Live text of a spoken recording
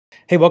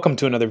Hey, welcome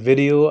to another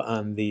video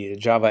on the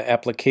Java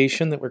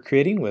application that we're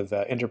creating with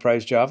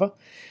Enterprise Java.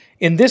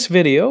 In this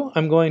video,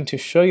 I'm going to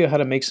show you how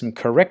to make some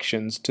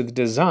corrections to the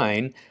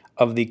design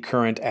of the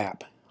current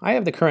app. I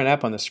have the current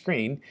app on the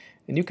screen,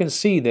 and you can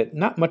see that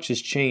not much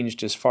has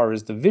changed as far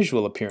as the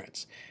visual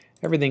appearance.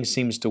 Everything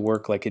seems to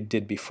work like it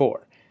did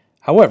before.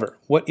 However,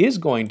 what is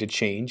going to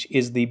change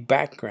is the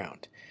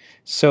background.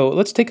 So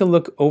let's take a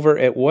look over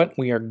at what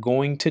we are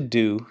going to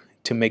do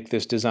to make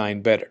this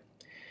design better.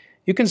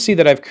 You can see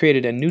that I've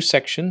created a new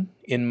section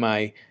in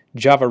my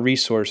Java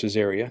resources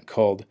area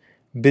called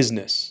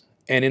Business.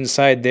 And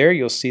inside there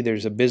you'll see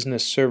there's a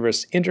business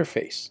service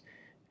interface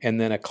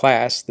and then a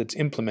class that's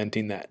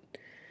implementing that.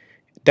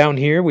 Down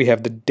here we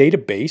have the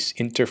database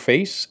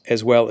interface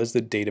as well as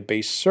the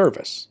database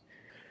service.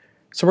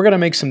 So we're going to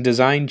make some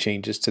design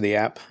changes to the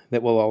app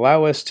that will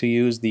allow us to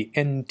use the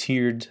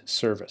n-tiered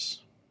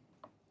service.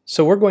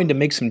 So we're going to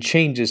make some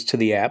changes to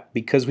the app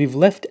because we've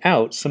left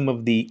out some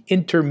of the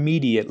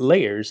intermediate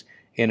layers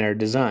in our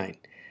design.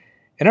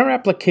 In our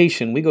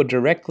application, we go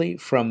directly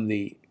from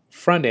the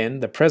front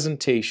end, the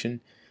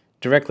presentation,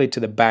 directly to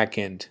the back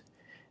end.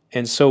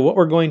 And so what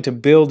we're going to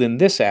build in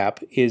this app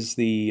is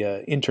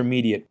the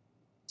intermediate.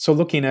 So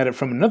looking at it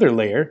from another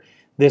layer,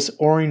 this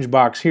orange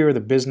box here, the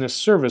business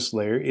service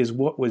layer, is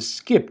what was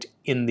skipped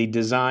in the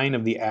design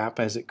of the app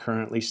as it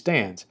currently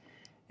stands.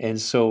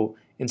 And so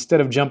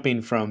instead of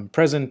jumping from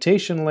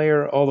presentation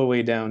layer all the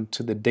way down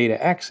to the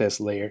data access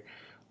layer,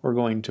 we're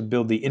going to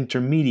build the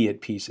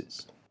intermediate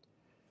pieces.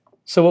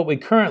 So what we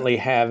currently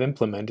have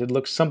implemented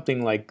looks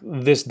something like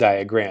this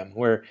diagram,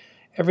 where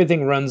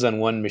everything runs on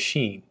one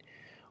machine.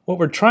 What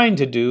we're trying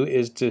to do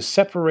is to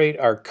separate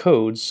our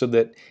code so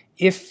that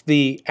if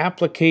the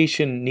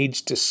application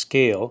needs to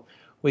scale,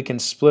 we can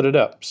split it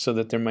up so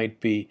that there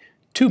might be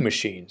two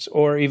machines,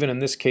 or even in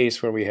this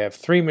case where we have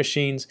three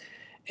machines.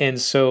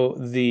 And so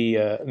the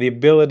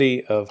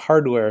ability of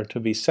hardware to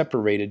be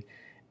separated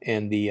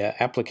and the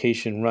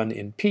application run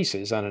in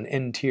pieces on an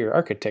n-tier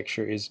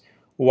architecture is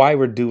why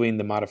we're doing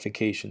the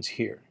modifications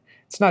here.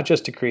 It's not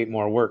just to create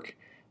more work,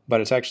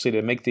 but it's actually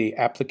to make the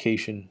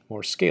application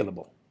more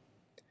scalable.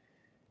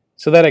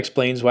 So that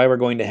explains why we're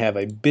going to have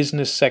a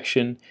business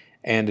section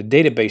and a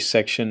database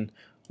section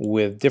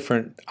with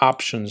different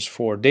options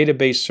for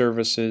database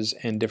services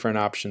and different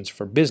options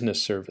for business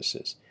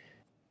services.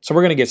 So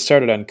we're going to get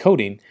started on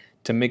coding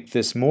to make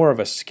this more of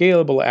a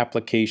scalable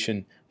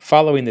application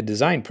following the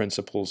design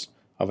principles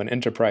of an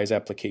enterprise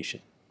application.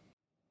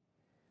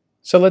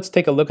 So let's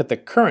take a look at the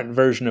current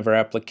version of our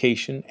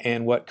application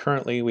and what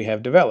currently we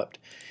have developed.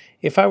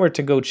 If I were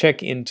to go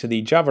check into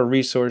the Java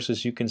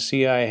resources, you can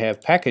see I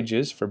have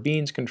packages for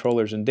beans,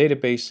 controllers, and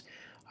database.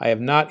 I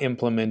have not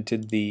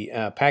implemented the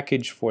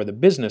package for the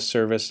business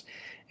service,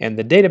 and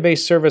the database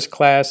service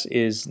class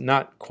is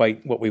not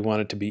quite what we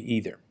want it to be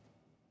either.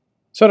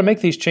 So to make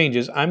these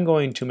changes, I'm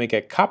going to make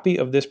a copy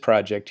of this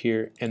project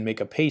here and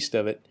make a paste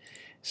of it,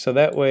 so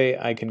that way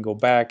I can go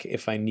back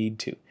if I need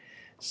to.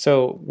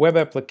 So web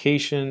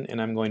application,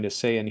 and I'm going to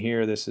say in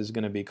here this is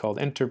going to be called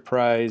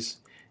Enterprise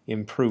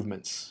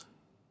Improvements.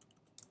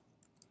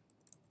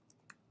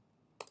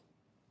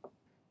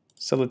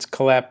 So let's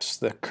collapse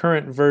the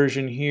current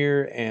version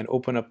here and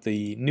open up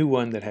the new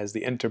one that has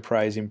the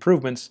Enterprise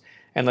Improvements,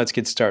 and let's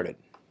get started.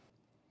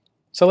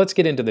 So let's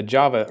get into the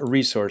Java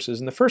resources,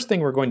 and the first thing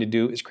we're going to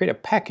do is create a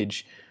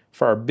package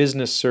for our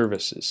business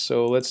services.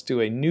 So let's do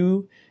a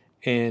new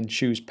and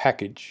choose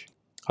package.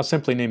 I'll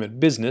simply name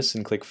it business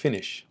and click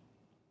finish.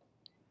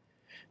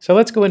 So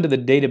let's go into the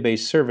database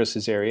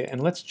services area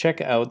and let's check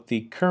out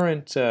the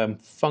current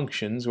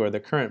functions or the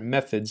current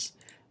methods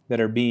that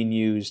are being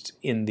used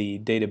in the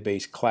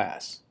database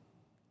class.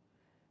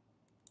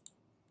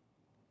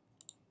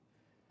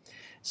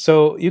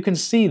 So you can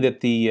see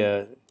that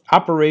the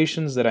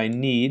operations that I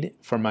need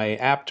for my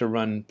app to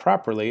run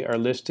properly are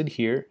listed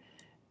here,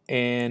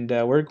 and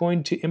we're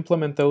going to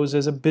implement those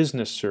as a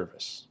business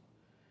service.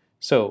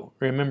 So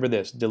remember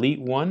this: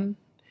 delete one,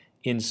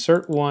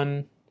 insert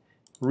one,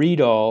 read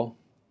all,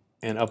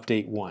 and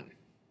update one.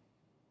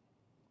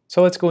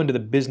 So let's go into the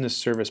business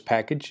service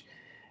package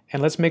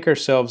and let's make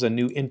ourselves a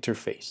new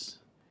interface.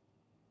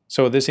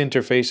 So this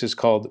interface is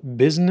called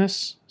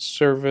Business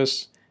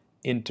Service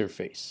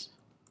Interface.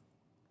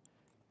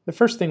 The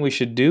first thing we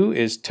should do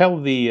is tell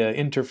the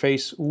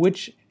interface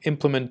which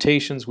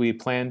implementations we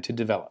plan to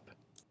develop.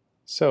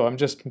 So I'm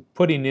just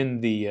putting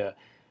in the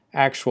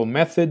actual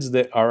methods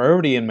that are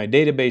already in my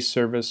database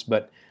service,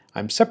 but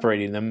I'm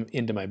separating them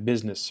into my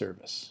business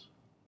service.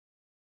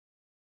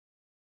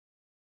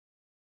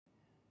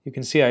 You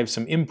can see I have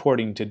some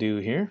importing to do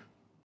here.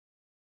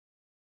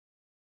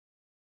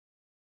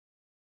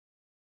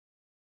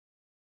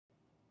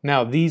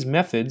 Now these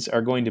methods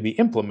are going to be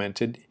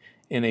implemented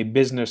in a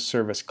business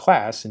service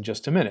class in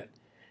just a minute.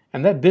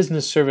 And that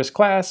business service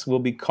class will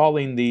be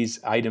calling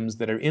these items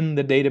that are in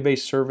the database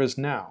service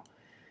now.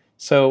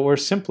 So we're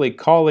simply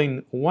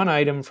calling one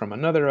item from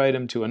another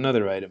item to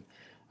another item,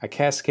 a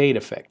cascade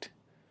effect.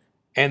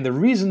 And the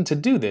reason to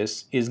do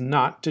this is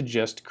not to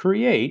just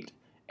create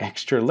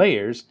extra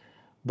layers,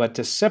 but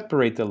to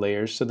separate the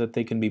layers so that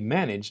they can be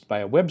managed by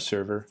a web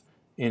server,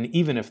 and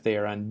even if they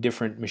are on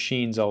different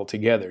machines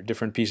altogether,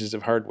 different pieces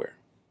of hardware.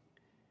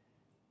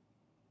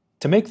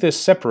 To make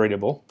this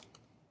separatable,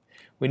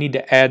 we need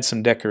to add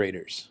some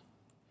decorators.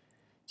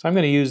 So I'm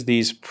going to use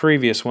these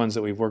previous ones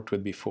that we've worked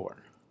with before.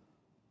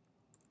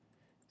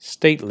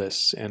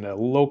 Stateless and a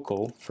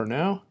local for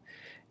now,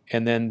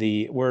 and then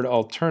the word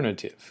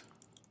alternative,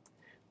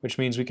 which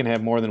means we can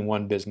have more than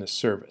one business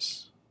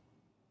service.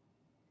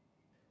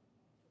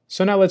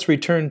 So now let's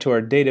return to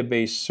our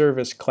database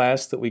service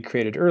class that we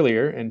created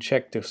earlier and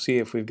check to see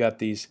if we've got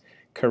these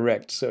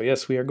correct. So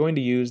yes, we are going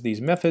to use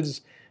these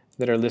methods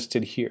that are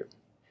listed here.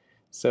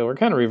 So we're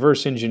kind of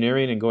reverse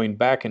engineering and going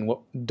back and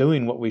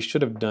doing what we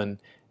should have done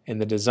in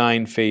the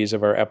design phase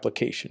of our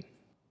application.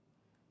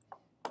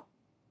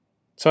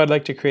 So I'd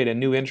like to create a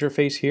new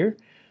interface here,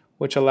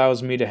 which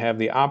allows me to have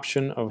the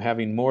option of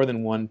having more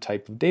than one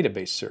type of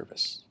database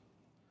service.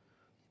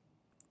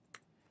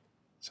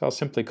 So I'll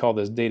simply call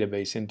this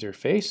database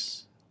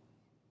interface.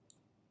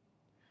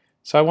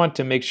 So I want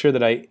to make sure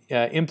that I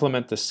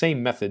implement the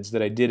same methods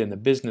that I did in the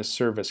business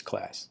service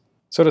class.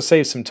 So to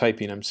save some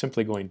typing, I'm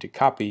simply going to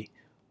copy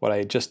what I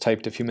had just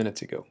typed a few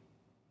minutes ago.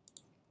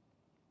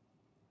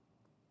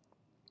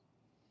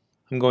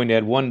 I'm going to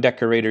add one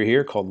decorator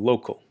here called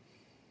local.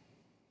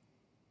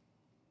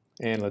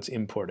 And let's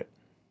import it.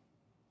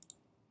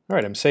 All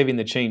right, I'm saving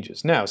the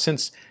changes. Now,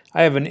 since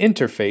I have an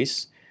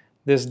interface,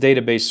 this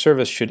database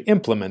service should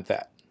implement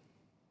that.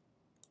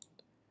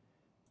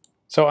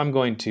 So I'm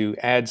going to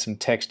add some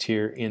text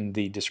here in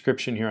the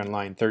description here on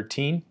line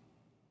 13.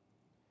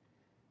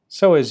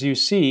 So as you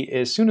see,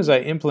 as soon as I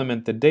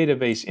implement the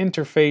database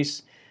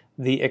interface,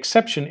 the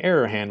exception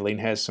error handling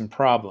has some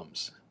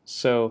problems.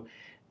 So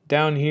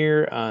down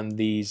here on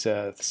these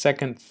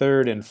second,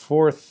 third, and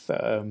fourth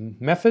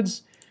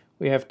methods,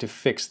 we have to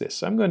fix this.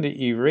 So I'm going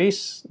to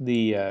erase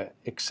the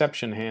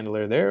exception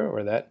handler there,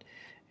 or that,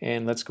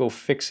 and let's go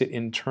fix it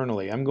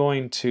internally. I'm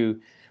going to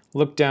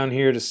look down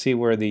here to see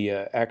where the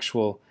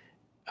actual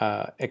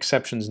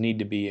exceptions need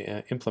to be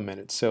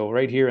implemented. So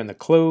right here in the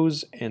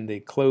close and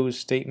the close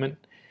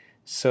statement.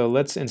 So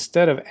let's,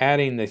 instead of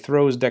adding the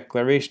throws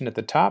declaration at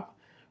the top,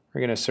 we're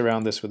going to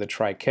surround this with a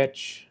try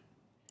catch.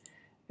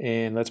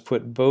 And let's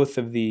put both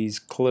of these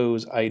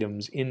close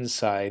items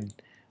inside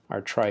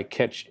our try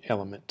catch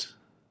element.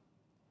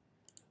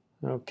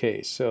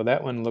 Okay, so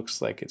that one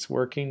looks like it's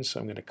working, so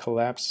I'm going to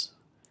collapse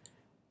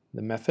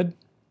the method.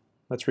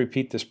 Let's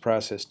repeat this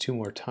process 2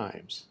 more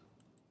times.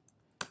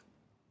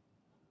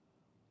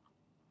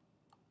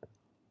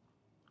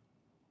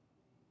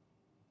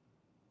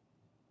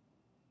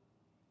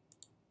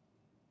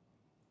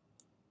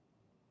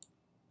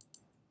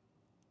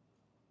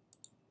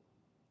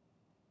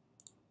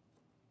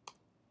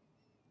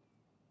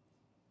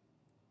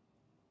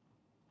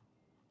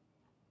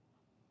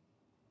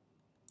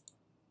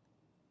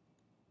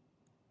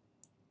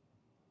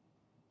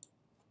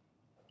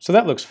 So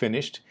that looks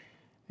finished,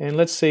 and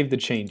let's save the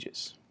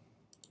changes.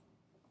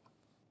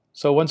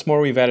 So once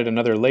more, we've added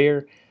another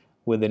layer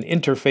with an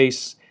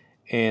interface,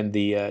 and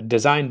the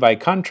design by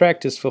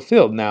contract is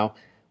fulfilled now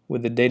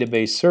with the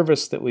database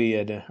service that we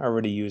had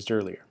already used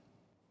earlier.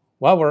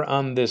 While we're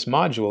on this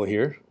module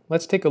here,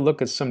 let's take a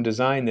look at some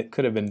design that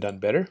could have been done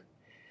better.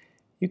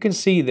 You can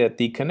see that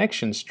the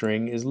connection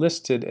string is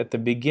listed at the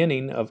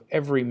beginning of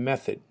every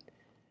method.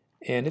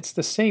 And it's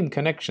the same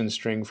connection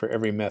string for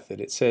every method.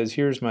 It says,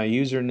 here's my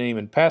username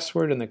and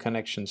password and the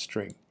connection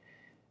string.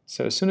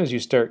 So as soon as you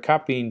start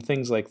copying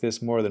things like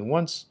this more than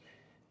once,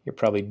 you're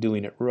probably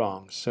doing it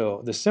wrong.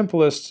 So the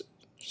simplest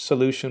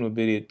solution would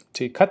be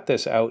to cut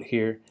this out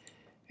here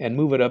and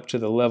move it up to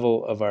the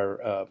level of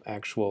our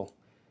actual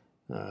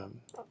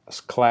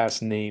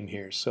class name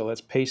here. So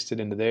let's paste it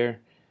into there,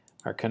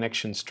 our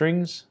connection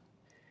strings,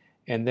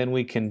 and then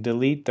we can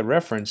delete the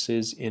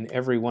references in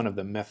every one of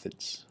the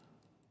methods.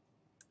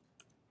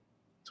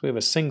 So we have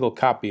a single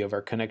copy of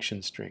our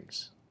connection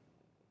strings.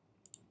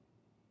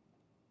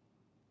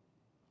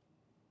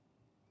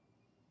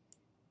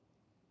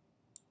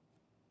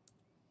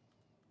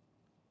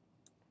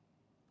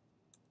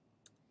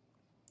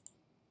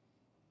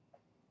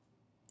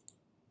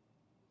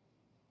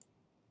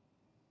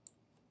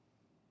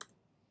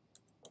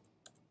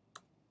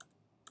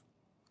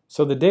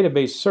 So the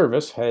database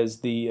service has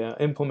the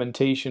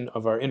implementation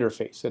of our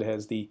interface. It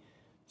has the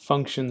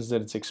functions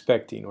that it's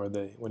expecting, or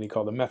what you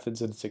call the methods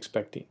that it's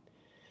expecting.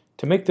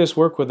 To make this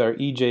work with our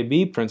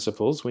EJB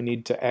principles, we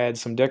need to add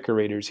some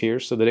decorators here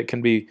so that it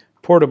can be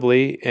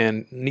portably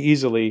and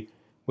easily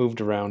moved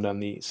around on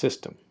the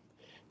system.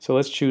 So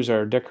let's choose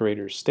our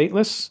decorators: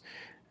 stateless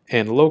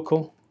and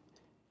local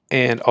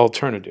and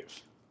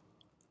alternative.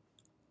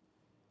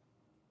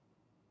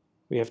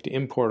 We have to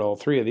import all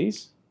 3 of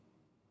these.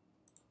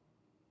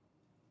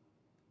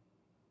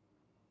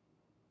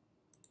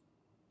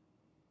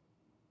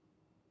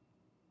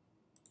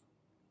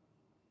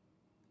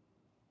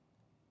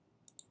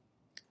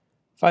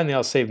 Finally,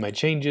 I'll save my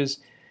changes.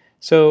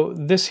 So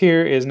this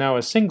here is now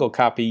a single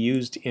copy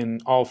used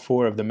in all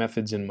 4 of the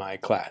methods in my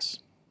class.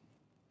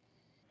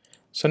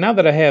 So now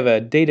that I have a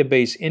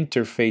database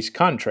interface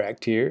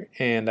contract here,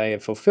 and I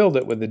have fulfilled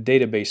it with the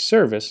database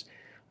service,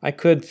 I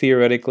could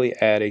theoretically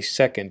add a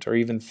second or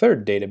even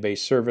third database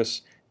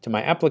service to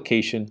my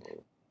application.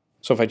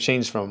 So if I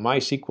change from a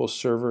MySQL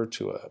server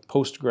to a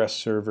Postgres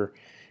server,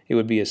 it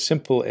would be as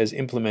simple as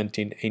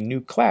implementing a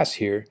new class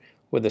here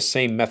with the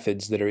same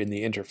methods that are in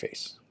the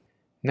interface.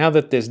 Now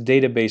that this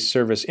database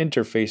service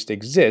interface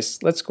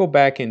exists, let's go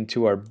back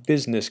into our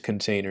business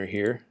container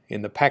here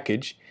in the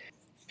package,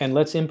 and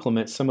let's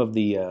implement some of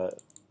the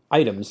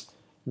items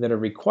that are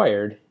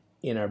required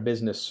in our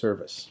business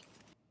service.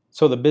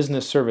 So the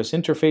business service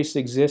interface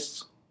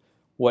exists.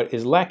 What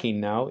is lacking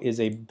now is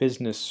a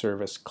business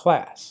service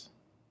class.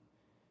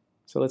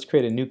 So let's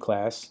create a new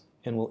class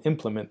and we'll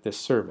implement this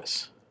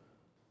service.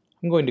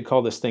 I'm going to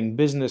call this thing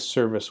Business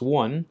Service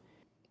 1.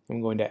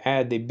 I'm going to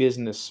add the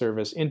business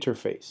service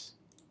interface.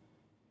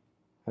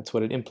 That's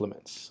what it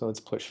implements. So let's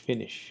push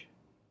finish.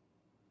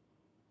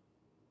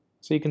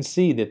 So you can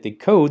see that the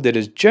code that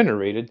is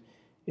generated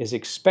is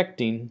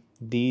expecting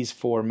these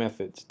four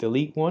methods: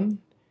 delete one,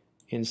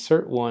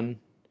 insert one,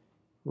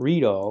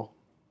 read all,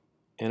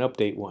 and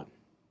update one.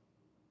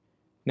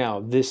 Now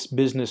this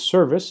business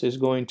service is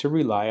going to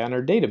rely on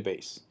our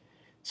database.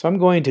 So I'm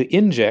going to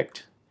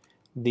inject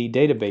the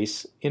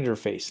database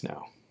interface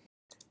now.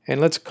 And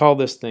let's call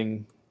this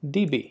thing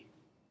DB.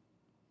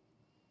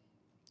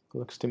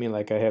 Looks to me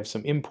like I have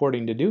some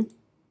importing to do.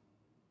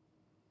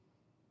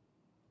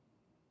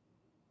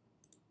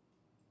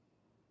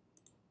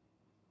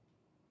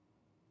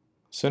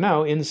 So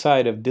now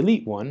inside of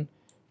delete one,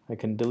 I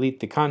can delete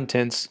the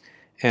contents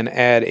and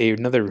add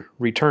another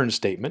return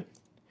statement.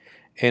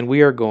 And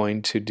we are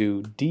going to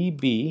do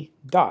db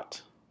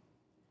dot.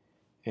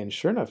 And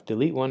sure enough,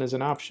 delete one is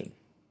an option.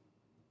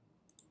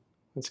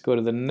 Let's go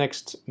to the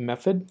next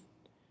method,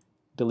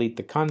 delete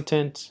the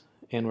content,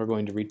 and we're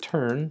going to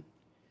return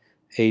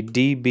a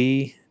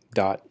db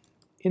dot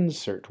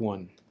insert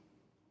one.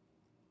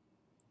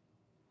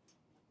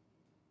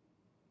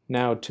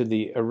 Now to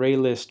the array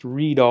list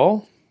read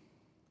all.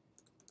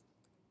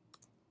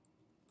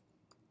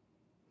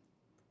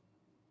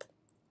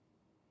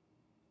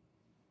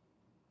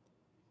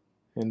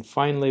 And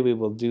finally, we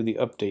will do the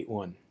update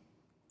one.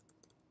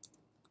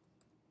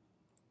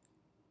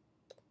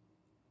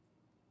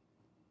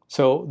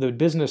 So the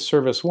business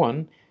service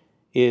 1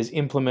 is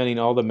implementing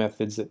all the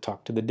methods that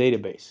talk to the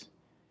database.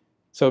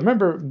 So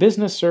remember,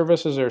 business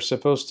services are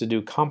supposed to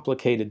do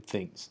complicated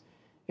things.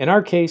 In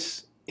our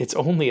case, it's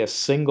only a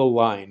single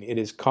line. It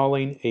is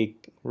calling a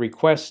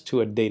request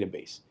to a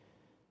database.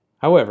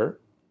 However,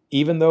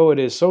 even though it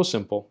is so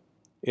simple,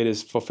 it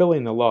is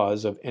fulfilling the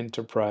laws of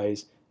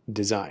enterprise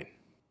design.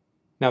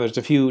 Now there's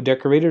a few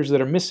decorators that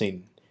are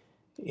missing.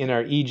 In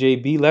our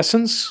EJB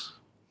lessons,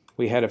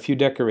 we had a few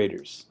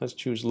decorators. Let's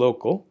choose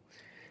local,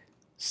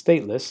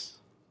 stateless,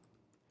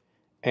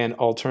 and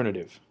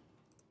alternative.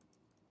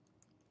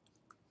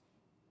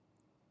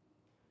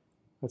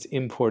 Let's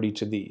import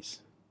each of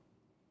these.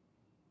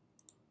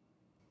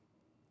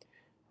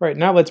 Right,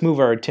 now let's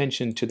move our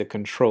attention to the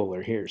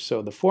controller here.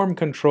 So the form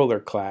controller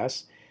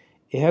class,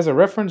 it has a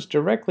reference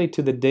directly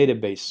to the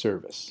database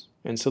service.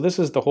 And so this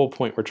is the whole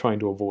point we're trying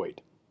to avoid.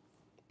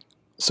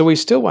 So we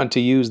still want to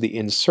use the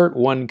insert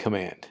one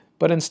command,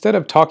 but instead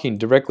of talking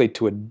directly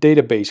to a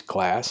database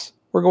class,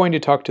 we're going to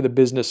talk to the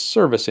business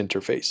service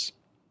interface.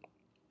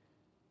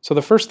 So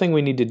the first thing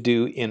we need to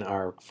do in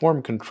our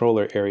form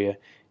controller area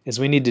is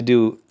we need to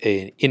do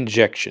an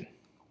injection.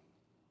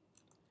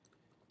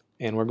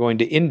 And we're going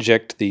to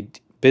inject the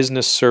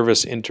business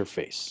service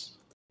interface.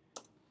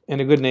 And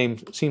a good name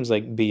seems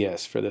like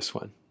BS for this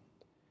one.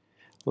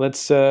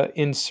 Let's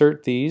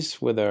insert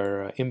these with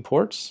our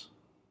imports.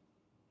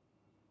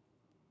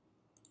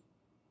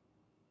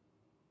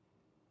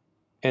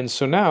 And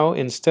so now,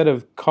 instead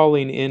of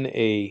calling in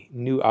a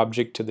new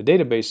object to the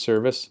database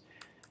service,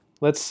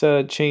 let's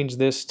change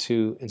this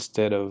to,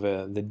 instead of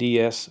the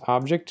DS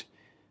object,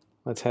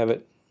 let's have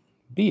it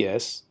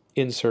BS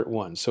insert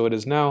one. So it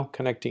is now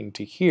connecting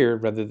to here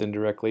rather than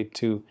directly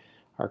to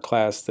our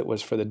class that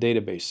was for the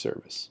database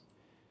service.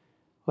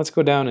 Let's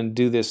go down and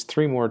do this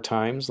 3 more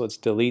times. Let's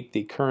delete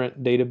the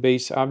current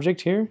database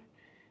object here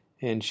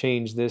and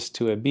change this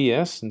to a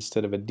BS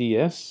instead of a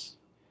DS.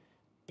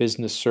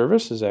 Business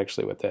service is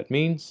actually what that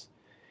means.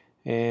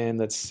 And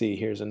let's see,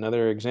 here's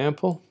another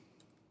example.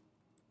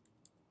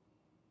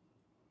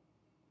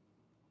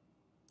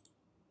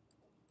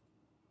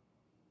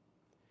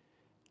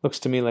 Looks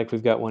to me like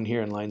we've got one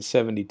here in line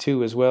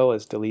 72 as well.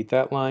 Let's delete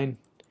that line.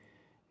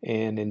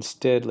 And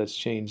instead, let's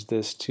change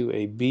this to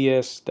a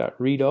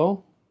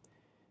bs.readall.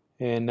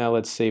 And now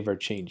let's save our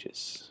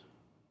changes.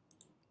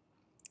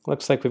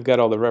 Looks like we've got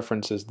all the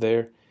references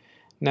there.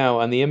 Now,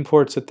 on the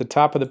imports at the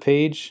top of the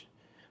page,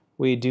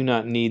 we do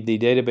not need the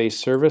database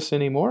service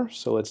anymore,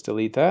 so let's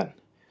delete that.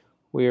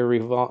 We are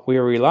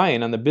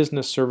relying on the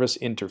business service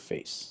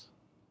interface.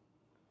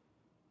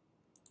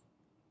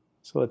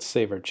 So let's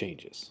save our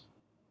changes.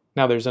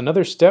 Now there's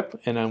another step,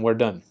 and then we're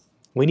done.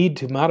 We need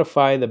to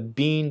modify the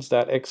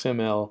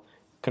beans.xml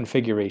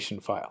configuration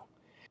file.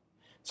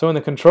 So in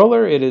the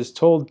controller, it is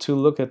told to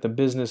look at the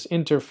business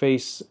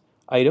interface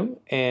item,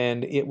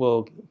 and it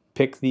will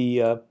pick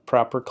the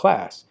proper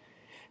class.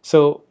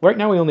 So right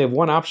now we only have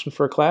one option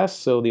for a class,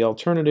 so the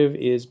alternative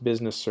is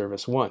Business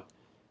Service 1.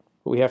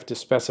 But we have to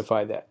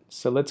specify that.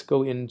 So let's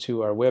go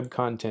into our web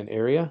content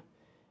area,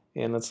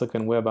 and let's look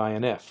in web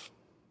INF.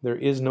 There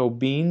is no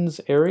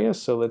beans area,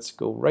 so let's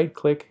go right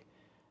click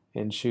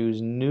and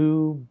choose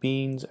new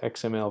beans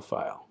XML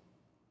file.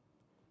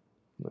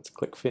 Let's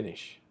click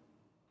finish.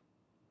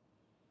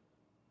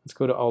 Let's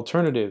go to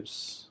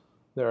alternatives.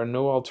 There are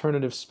no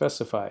alternatives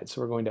specified,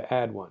 so we're going to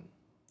add one.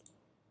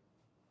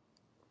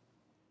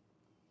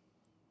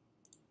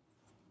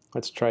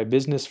 Let's try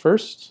business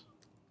first,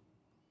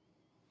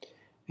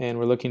 and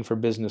we're looking for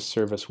Business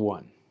Service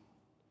 1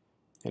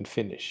 and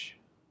finish.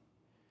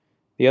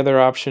 The other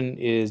option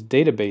is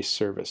database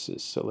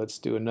services, so let's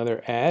do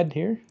another add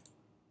here.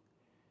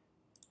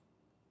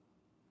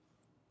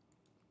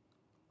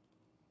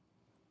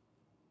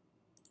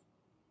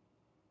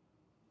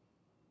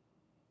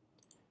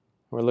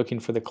 We're looking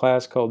for the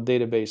class called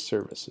database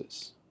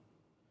services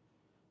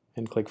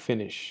and click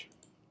finish.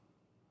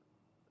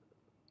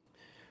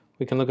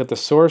 We can look at the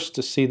source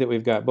to see that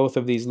we've got both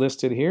of these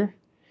listed here.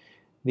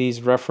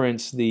 These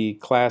reference the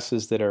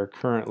classes that are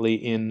currently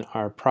in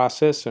our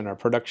process and our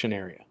production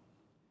area.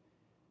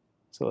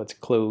 So let's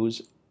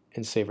close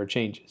and save our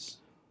changes.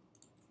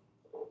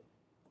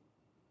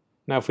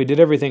 Now if we did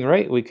everything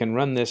right, we can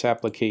run this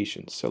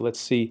application. So let's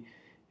see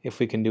if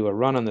we can do a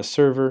run on the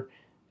server,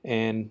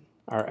 and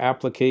our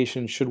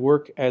application should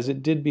work as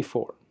it did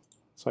before.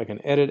 So I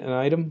can edit an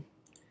item,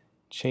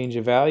 change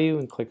a value,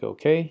 and click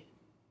OK.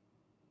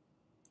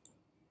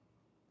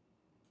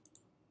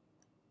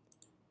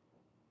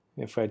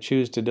 If I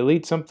choose to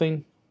delete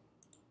something,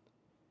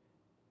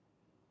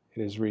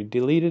 it is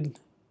deleted,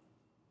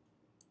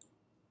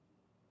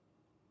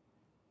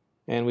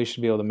 and we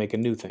should be able to make a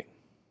new thing.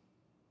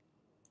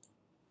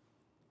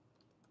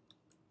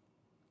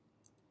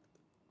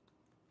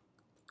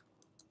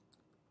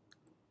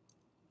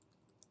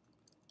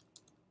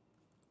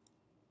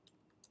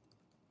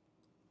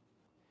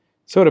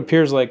 So it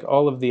appears like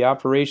all of the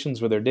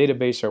operations with our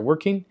database are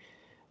working.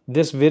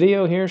 This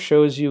video here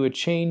shows you a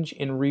change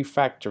in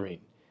refactoring.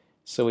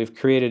 So we've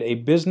created a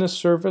business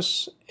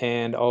service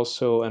and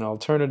also an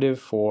alternative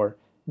for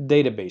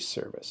database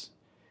service.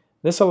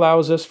 This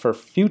allows us for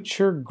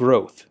future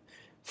growth.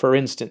 For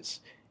instance,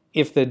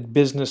 if the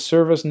business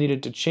service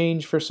needed to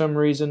change for some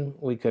reason,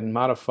 we could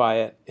modify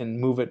it and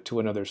move it to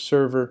another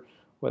server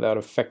without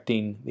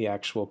affecting the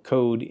actual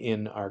code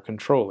in our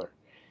controller.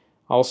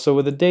 Also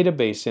with a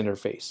database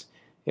interface,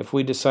 if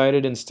we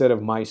decided instead of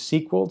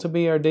MySQL to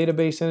be our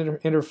database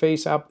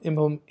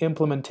interface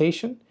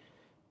implementation,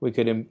 we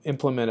could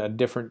implement a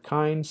different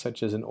kind,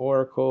 such as an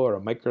Oracle or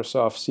a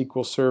Microsoft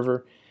SQL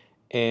Server,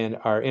 and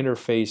our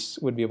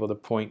interface would be able to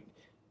point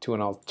to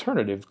an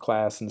alternative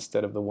class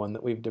instead of the one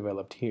that we've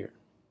developed here.